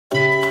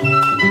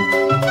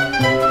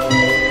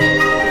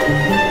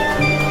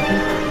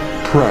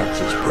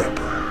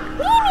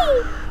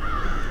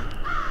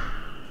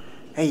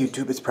Hey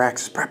YouTube, it's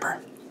Praxis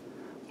Prepper.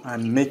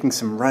 I'm making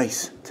some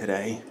rice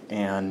today,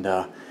 and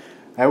I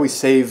always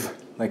save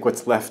like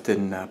what's left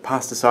in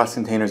pasta sauce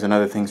containers and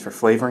other things for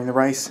flavoring the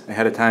rice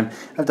ahead of time.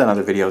 I've done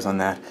other videos on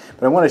that,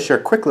 but I want to share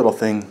a quick little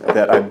thing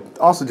that I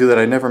also do that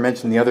I never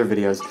mentioned in the other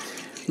videos.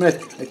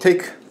 I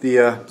take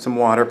the some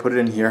water, put it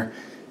in here,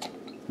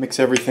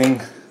 mix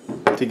everything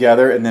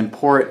together, and then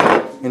pour it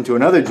into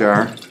another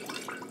jar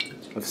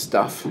of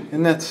stuff,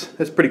 and that's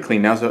pretty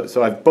clean now.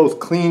 So I've both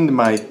cleaned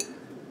my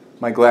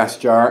glass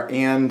jar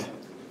and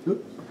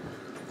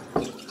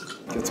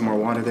get some more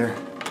water there.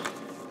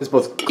 This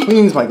both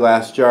cleans my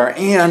glass jar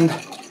and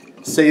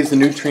saves the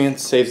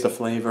nutrients, saves the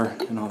flavor,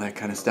 and all that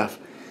kind of stuff.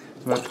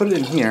 So I put it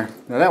in here.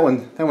 Now that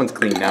one's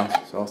clean now,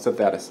 so I'll set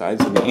that aside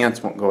so the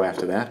ants won't go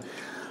after that.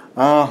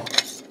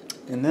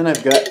 And then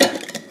I've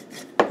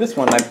got this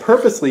one. I'm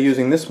purposely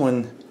using this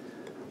one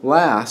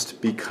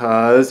last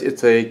because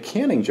it's a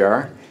canning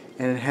jar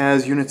and it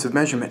has units of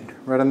measurement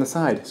right on the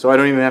side, so I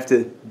don't even have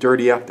to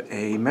dirty up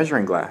a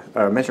measuring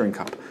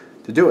cup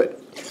to do it.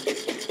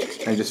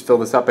 I just fill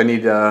this up. I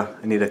need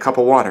a cup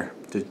of water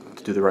to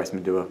do the rice.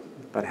 I'm gonna do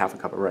about half a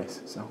cup of rice.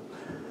 So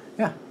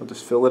yeah, I'll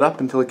just fill it up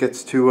until it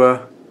gets to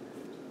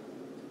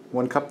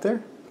 1 cup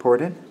there. Pour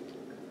it in,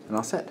 and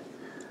all set.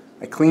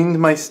 I cleaned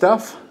my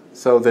stuff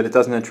so that it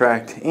doesn't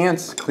attract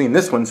ants. Clean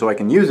this one so I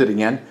can use it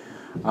again.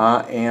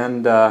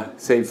 And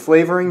save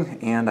flavoring,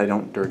 and I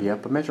don't dirty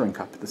up a measuring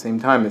cup at the same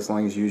time, as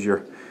long as you use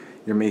your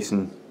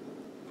mason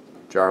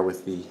jar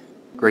with the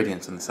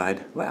gradients on the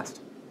side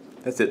last.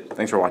 That's it.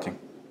 Thanks for watching.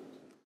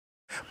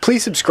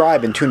 Please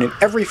subscribe and tune in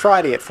every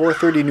Friday at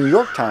 4:30 New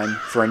York time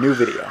for a new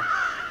video.